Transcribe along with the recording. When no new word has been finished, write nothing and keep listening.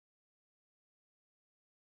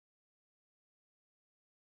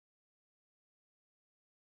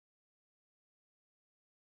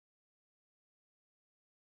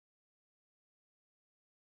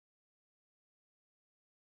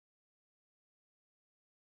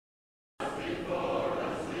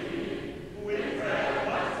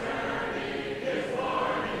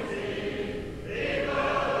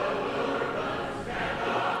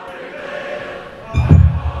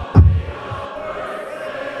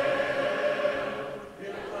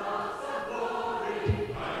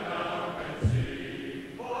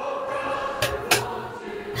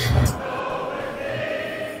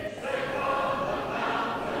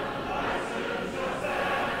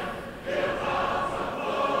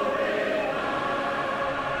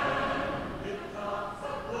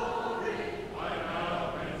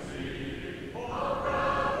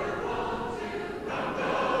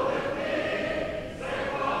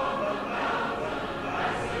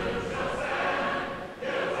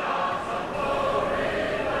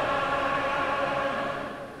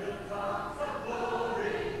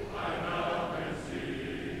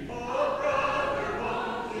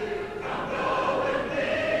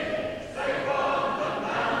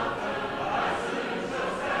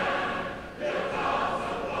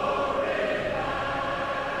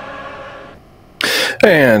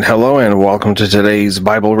And hello and welcome to today's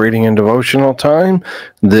Bible Reading and Devotional time.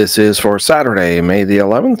 This is for Saturday, May the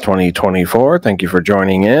 11th, 2024. Thank you for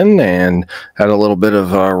joining in, and had a little bit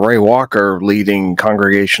of Ray Walker leading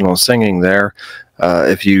congregational singing there.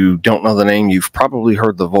 If you don't know the name, you've probably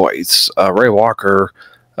heard the voice. Ray Walker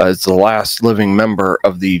is the last living member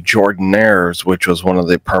of the Jordanaires, which was one of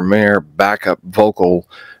the premier backup vocal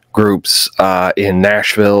groups in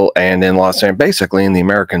Nashville and in Los Angeles, basically in the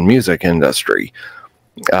American music industry.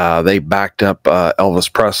 They backed up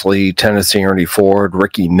Elvis Presley, Tennessee Ernie Ford,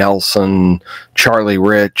 Ricky Nelson, Charlie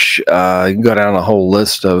Rich. You can go down a whole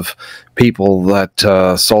list of people that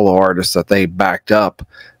solo artists that they backed up.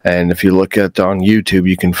 And if you look at on YouTube,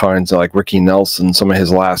 you can find like Ricky Nelson, some of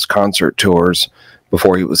his last concert tours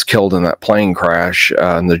before he was killed in that plane crash.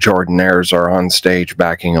 And the Jordanaires are on stage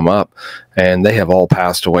backing him up. And they have all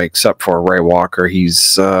passed away except for Ray Walker.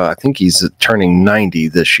 He's, I think he's turning 90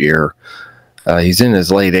 this year. He's in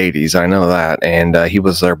his late 80s, I know that, and he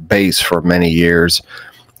was their bass for many years,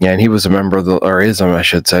 and he was a member of the, or is, I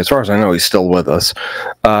should say, as far as I know, he's still with us.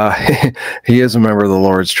 He is a member of the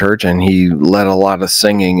Lord's Church, and he led a lot of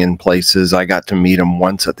singing in places. I got to meet him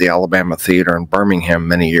once at the Alabama Theater in Birmingham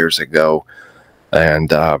many years ago,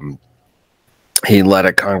 and he led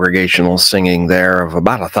a congregational singing there of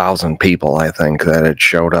about 1,000 people, I think, that had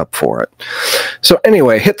showed up for it. So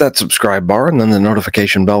anyway, hit that subscribe bar and then the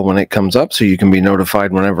notification bell when it comes up so you can be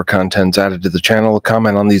notified whenever content's added to the channel.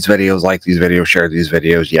 Comment on these videos, like these videos, share these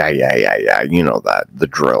videos. Yeah. You know that, the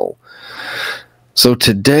drill. So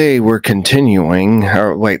today we're continuing.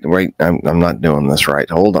 Wait, I'm not doing this right.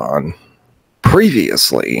 Hold on.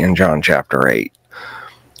 Previously in John chapter 8.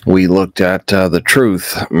 We looked at the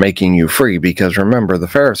truth making you free, because remember, the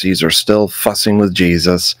Pharisees are still fussing with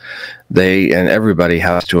Jesus. They and everybody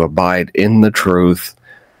has to abide in the truth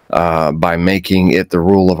by making it the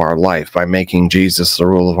rule of our life, by making Jesus the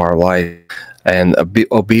rule of our life. And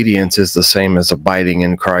obedience is the same as abiding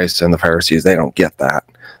in Christ, and the Pharisees, they don't get that.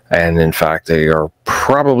 And in fact, they are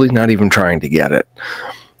probably not even trying to get it.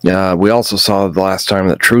 We also saw the last time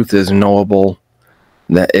that truth is knowable,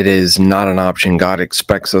 that it is not an option. God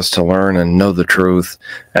expects us to learn and know the truth,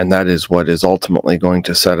 and that is what is ultimately going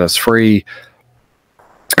to set us free.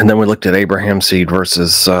 And then we looked at Abraham's seed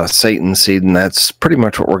versus Satan's seed, and that's pretty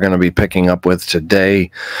much what we're going to be picking up with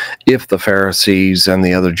today. If the Pharisees and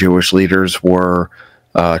the other Jewish leaders were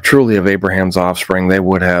truly of Abraham's offspring, they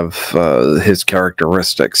would have his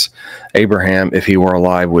characteristics. Abraham, if he were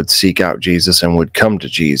alive, would seek out Jesus and would come to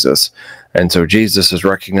Jesus. And so Jesus is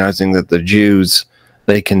recognizing that the Jews,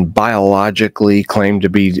 they can biologically claim to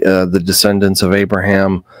be the descendants of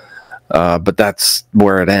Abraham, but that's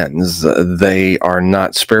where it ends. They are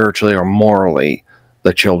not spiritually or morally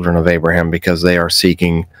the children of Abraham because they are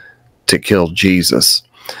seeking to kill Jesus.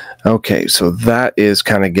 Okay, so that is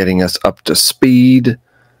kind of getting us up to speed.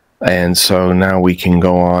 And so now we can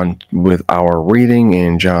go on with our reading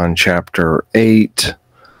in John chapter 8.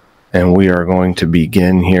 And we are going to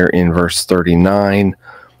begin here in verse 39.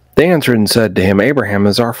 They answered and said to him, Abraham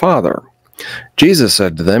is our father. Jesus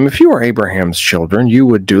said to them, if you were Abraham's children, you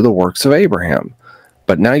would do the works of Abraham.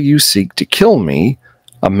 But now you seek to kill me,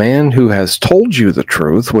 a man who has told you the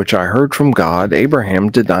truth, which I heard from God.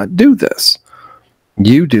 Abraham did not do this.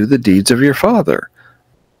 You do the deeds of your father.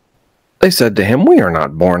 They said to him, we are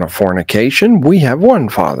not born of fornication. We have one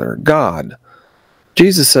Father, God.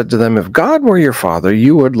 Jesus said to them, if God were your father,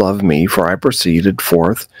 you would love me, for I proceeded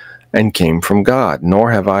forth and came from God,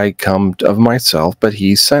 nor have I come of myself, but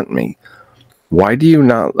he sent me. Why do you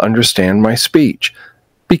not understand my speech?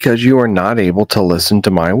 Because you are not able to listen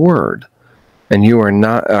to my word. And you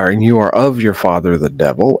are of your father the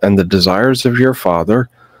devil, and the desires of your father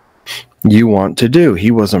you want to do. He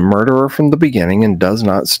was a murderer from the beginning and does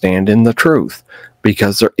not stand in the truth,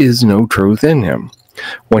 because there is no truth in him.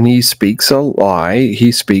 When he speaks a lie,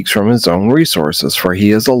 he speaks from his own resources, for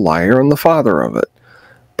he is a liar and the father of it.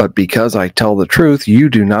 But because I tell the truth, you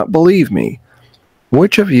do not believe me.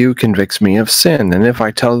 Which of you convicts me of sin? And if I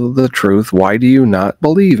tell the truth, why do you not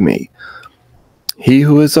believe me? He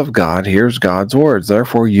who is of God hears God's words.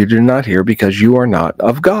 Therefore you do not hear, because you are not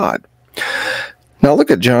of God. Now look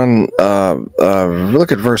at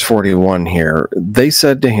look at verse 41 here. They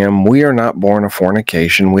said to him, we are not born of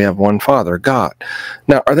fornication. We have one Father, God.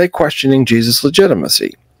 Now, are they questioning Jesus'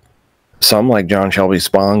 legitimacy? Some, like John Shelby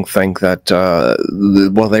Spong, think that,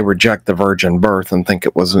 they reject the virgin birth and think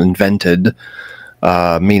it was invented,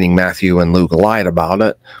 meaning Matthew and Luke lied about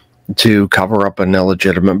it, to cover up an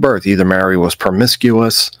illegitimate birth. Either Mary was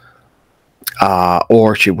promiscuous,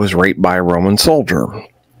 or she was raped by a Roman soldier.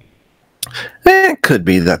 It could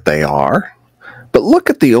be that they are, but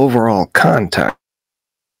look at the overall context.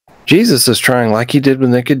 Jesus is trying, like he did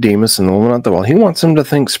with Nicodemus and the woman at the well, he wants them to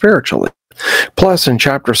think spiritually. Plus, in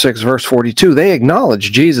chapter 6, verse 42, they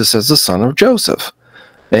acknowledge Jesus as the son of Joseph.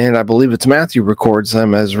 And I believe it's Matthew records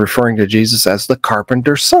them as referring to Jesus as the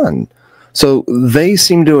carpenter's son. So they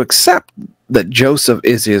seem to accept that Joseph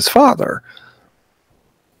is his father.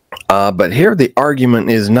 But here the argument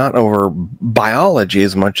is not over biology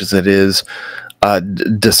as much as it is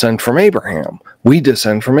descent from Abraham. We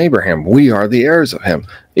descend from Abraham. We are the heirs of him.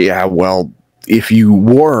 Yeah, well, if you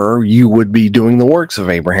were, you would be doing the works of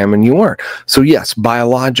Abraham, and you weren't. So yes,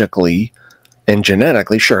 biologically and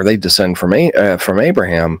genetically, sure, they descend from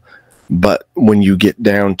Abraham. But when you get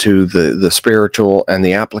down to the spiritual and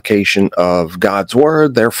the application of God's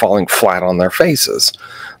word, they're falling flat on their faces.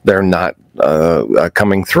 They're not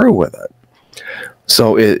coming through with it.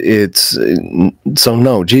 So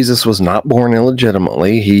no, Jesus was not born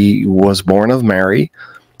illegitimately. He was born of Mary,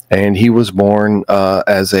 and he was born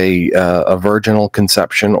as a virginal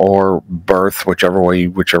conception or birth,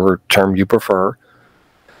 whichever term you prefer.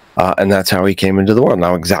 And that's how he came into the world.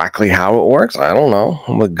 Now, exactly how it works, I don't know.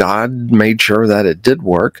 But God made sure that it did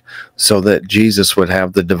work so that Jesus would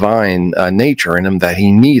have the divine nature in him that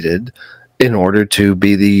he needed in order to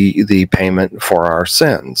be the payment for our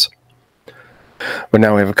sins. But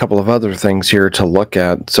now we have a couple of other things here to look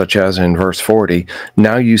at, such as in verse 40,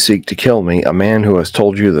 now you seek to kill me, a man who has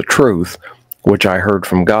told you the truth, which I heard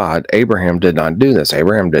from God. Abraham did not do this.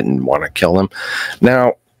 Abraham didn't want to kill him.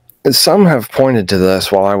 Now, some have pointed to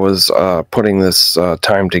this while I was putting this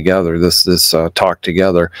time together, this talk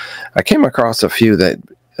together. I came across a few that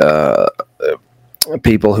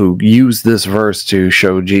people who use this verse to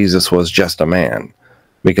show Jesus was just a man,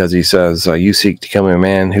 because he says, you seek to kill me, a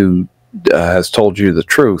man who has told you the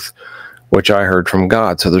truth, which I heard from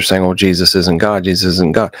God. So they're saying, well, Jesus isn't God, Jesus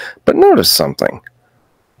isn't God. But notice something.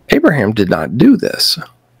 Abraham did not do this.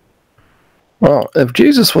 Well, if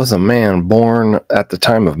Jesus was a man born at the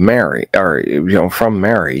time of Mary, or from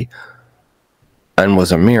Mary, and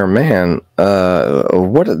was a mere man,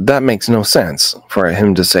 that makes no sense for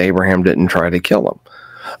him to say Abraham didn't try to kill him,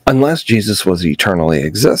 unless Jesus was eternally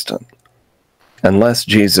existent, unless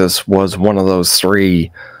Jesus was one of those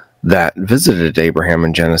three that visited Abraham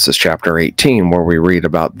in Genesis chapter 18, where we read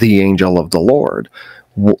about the angel of the Lord.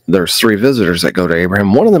 There's three visitors that go to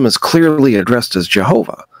Abraham. One of them is clearly addressed as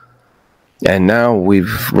Jehovah. And now we're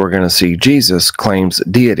going to see Jesus claims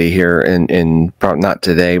deity here in not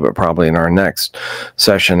today, but probably in our next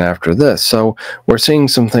session after this. So we're seeing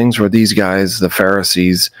some things where these guys, the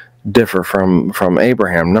Pharisees, differ from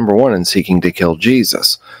Abraham. Number one, in seeking to kill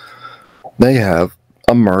Jesus. They have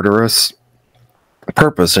a murderous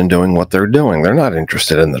purpose in doing what they're doing. They're not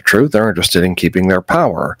interested in the truth. They're interested in keeping their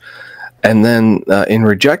power. And then in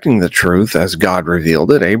rejecting the truth as God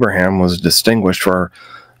revealed it, Abraham was distinguished for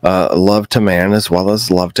love to man as well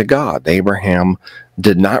as love to God. Abraham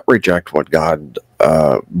did not reject what God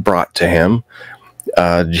brought to him.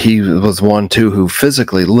 He was one, too, who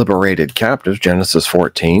physically liberated captives, Genesis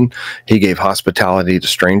 14. He gave hospitality to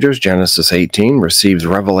strangers, Genesis 18, receives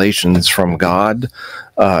revelations from God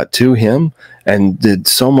to him, and did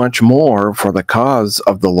so much more for the cause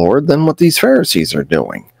of the Lord than what these Pharisees are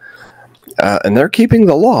doing. And they're keeping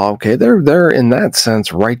the law, okay? They're in that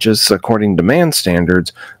sense righteous according to man's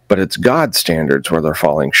standards, but it's God's standards where they're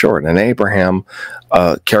falling short. And Abraham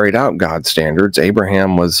carried out God's standards.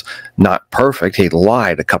 Abraham was not perfect. He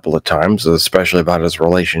lied a couple of times, especially about his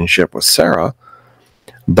relationship with Sarah.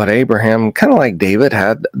 But Abraham, kind of like David,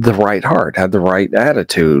 had the right heart, had the right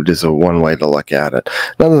attitude, is one way to look at it.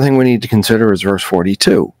 Another thing we need to consider is verse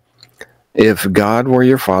 42. If God were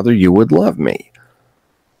your father, you would love me.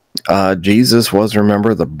 Jesus was,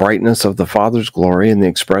 remember, the brightness of the Father's glory and the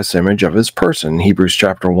express image of his person. Hebrews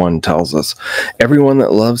chapter 1 tells us, everyone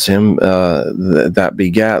that loves him, that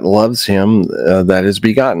begat, loves him that is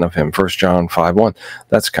begotten of him. 1 John 5:1.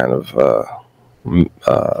 That's kind of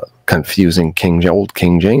confusing old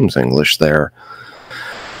King James English there.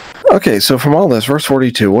 Okay, so from all this, verse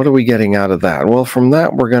 42, what are we getting out of that? Well, from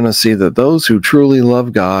that, we're going to see that those who truly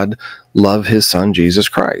love God love his Son, Jesus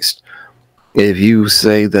Christ. If you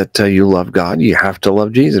say that you love God, you have to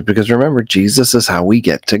love Jesus, because remember, Jesus is how we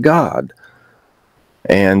get to God.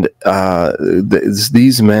 And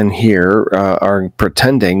these men here are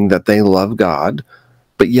pretending that they love God,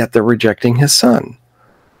 but yet they're rejecting his Son.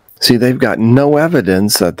 See, they've got no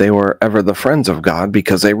evidence that they were ever the friends of God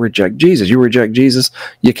because they reject Jesus. You reject Jesus,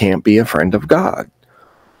 you can't be a friend of God.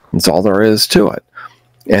 That's all there is to it.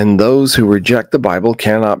 And those who reject the Bible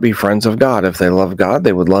cannot be friends of God. If they love God,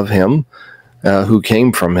 they would love him who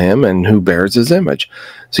came from him and who bears his image.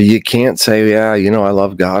 So you can't say, yeah, I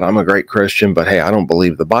love God, I'm a great Christian, but hey, I don't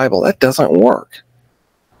believe the Bible. That doesn't work.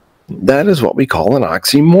 That is what we call an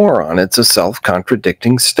oxymoron. It's a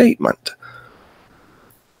self-contradicting statement.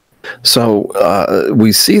 So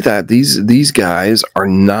we see that these guys are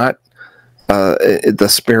not the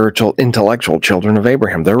spiritual, intellectual children of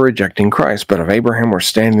Abraham. They're rejecting Christ, but if Abraham were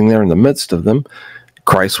standing there in the midst of them,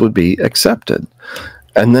 Christ would be accepted.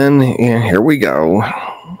 And then here we go,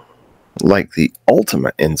 like the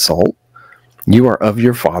ultimate insult. You are of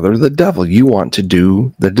your father, the devil. You want to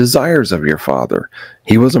do the desires of your father.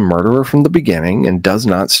 He was a murderer from the beginning and does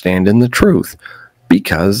not stand in the truth,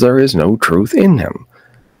 because there is no truth in him.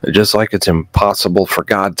 Just like it's impossible for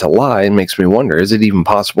God to lie, it makes me wonder, is it even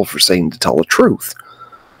possible for Satan to tell the truth?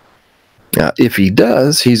 If he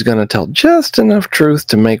does, he's going to tell just enough truth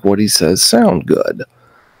to make what he says sound good.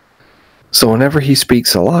 So whenever he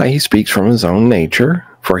speaks a lie, he speaks from his own nature,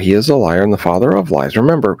 for he is a liar and the father of lies.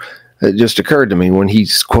 Remember, it just occurred to me when he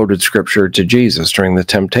quoted scripture to Jesus during the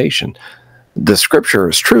temptation. The scripture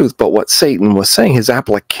is truth, but what Satan was saying, his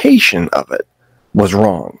application of it was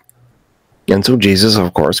wrong. And so Jesus,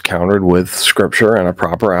 of course, countered with scripture and a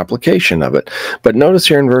proper application of it. But notice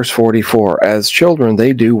here in verse 44, as children,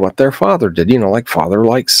 they do what their father did, like father,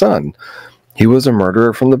 like son. He was a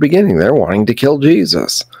murderer from the beginning. They're wanting to kill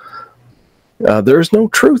Jesus. There's no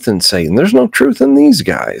truth in Satan. There's no truth in these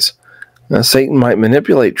guys. Satan might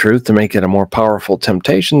manipulate truth to make it a more powerful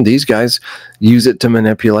temptation. These guys use it to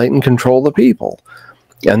manipulate and control the people.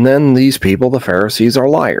 And then these people, the Pharisees, are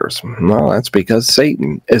liars. Well, that's because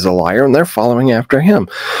Satan is a liar and they're following after him.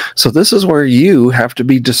 So this is where you have to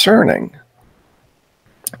be discerning.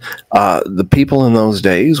 The people in those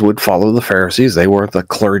days would follow the Pharisees. They were the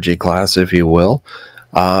clergy class, if you will.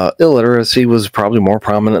 Illiteracy was probably more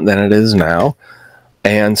prominent than it is now.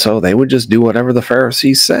 And so they would just do whatever the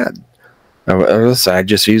Pharisees said, or the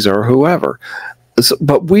Sadducees, or whoever.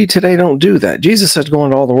 But we today don't do that. Jesus said, go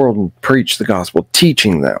into all the world and preach the gospel,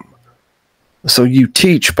 teaching them. So you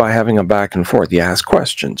teach by having a back and forth. You ask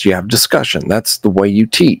questions. You have discussion. That's the way you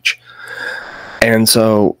teach. And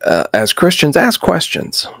so as Christians, ask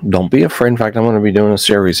questions. Don't be afraid. In fact, I'm going to be doing a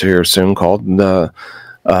series here soon called the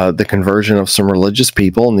conversion of some religious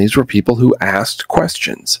people. And these were people who asked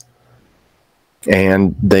questions.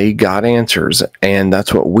 And they got answers, and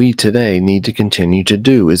that's what we today need to continue to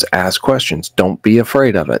do, is ask questions. Don't be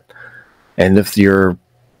afraid of it. And if your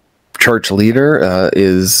church leader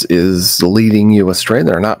is leading you astray,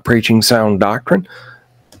 they're not preaching sound doctrine,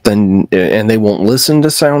 then and they won't listen to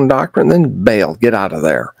sound doctrine, then bail, get out of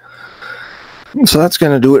there. So that's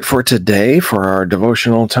going to do it for today for our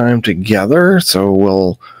devotional time together. So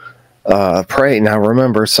we'll pray. Now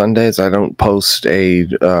remember, Sundays I don't post a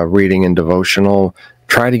reading and devotional.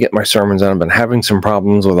 Try to get my sermons on. I've been having some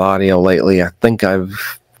problems with audio lately. I think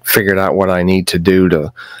I've figured out what I need to do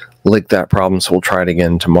to lick that problem, so we'll try it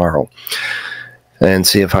again tomorrow and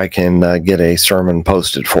see if I can get a sermon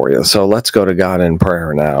posted for you. So let's go to God in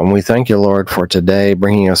prayer now. And we thank you, Lord, for today,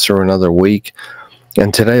 bringing us through another week.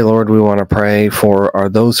 And today, Lord, we want to pray for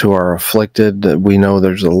those who are afflicted. We know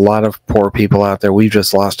there's a lot of poor people out there. We've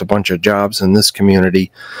just lost a bunch of jobs in this community,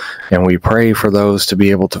 and we pray for those to be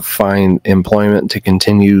able to find employment, to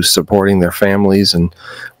continue supporting their families, and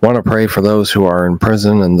want to pray for those who are in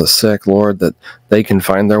prison and the sick, Lord, that they can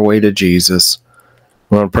find their way to Jesus.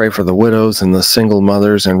 We want to pray for the widows and the single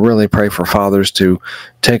mothers, and really pray for fathers to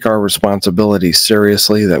take our responsibility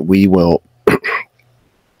seriously, that we will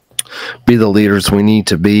be the leaders we need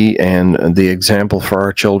to be and the example for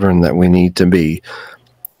our children that we need to be.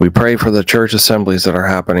 We pray for the church assemblies that are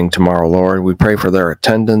happening tomorrow, Lord. We pray for their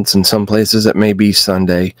attendance. In some places it may be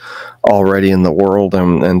Sunday already in the world,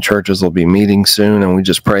 and churches will be meeting soon, and we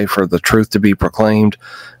just pray for the truth to be proclaimed,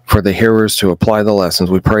 for the hearers to apply the lessons.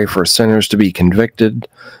 We pray for sinners to be convicted,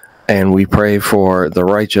 and we pray for the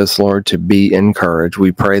righteous, Lord, to be encouraged.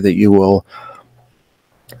 We pray that you will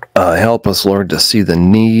help us, Lord, to see the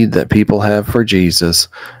need that people have for Jesus.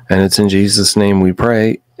 And it's in Jesus' name we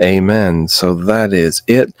pray. Amen. So that is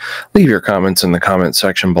it. Leave your comments in the comment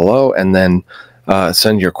section below, and then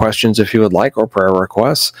send your questions if you would like, or prayer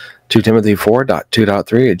requests to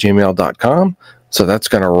timothy4.2.3@gmail.com. So that's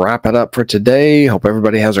going to wrap it up for today. Hope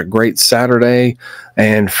everybody has a great Saturday,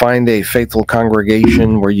 and find a faithful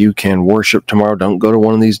congregation where you can worship tomorrow. Don't go to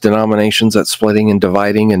one of these denominations that's splitting and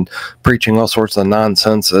dividing and preaching all sorts of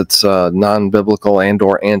nonsense that's non-biblical and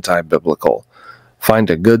or anti-biblical. Find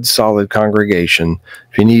a good, solid congregation.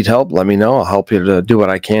 If you need help, let me know. I'll help you to do what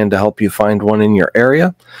I can to help you find one in your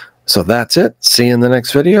area. So that's it. See you in the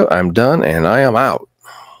next video. I'm done, and I am out.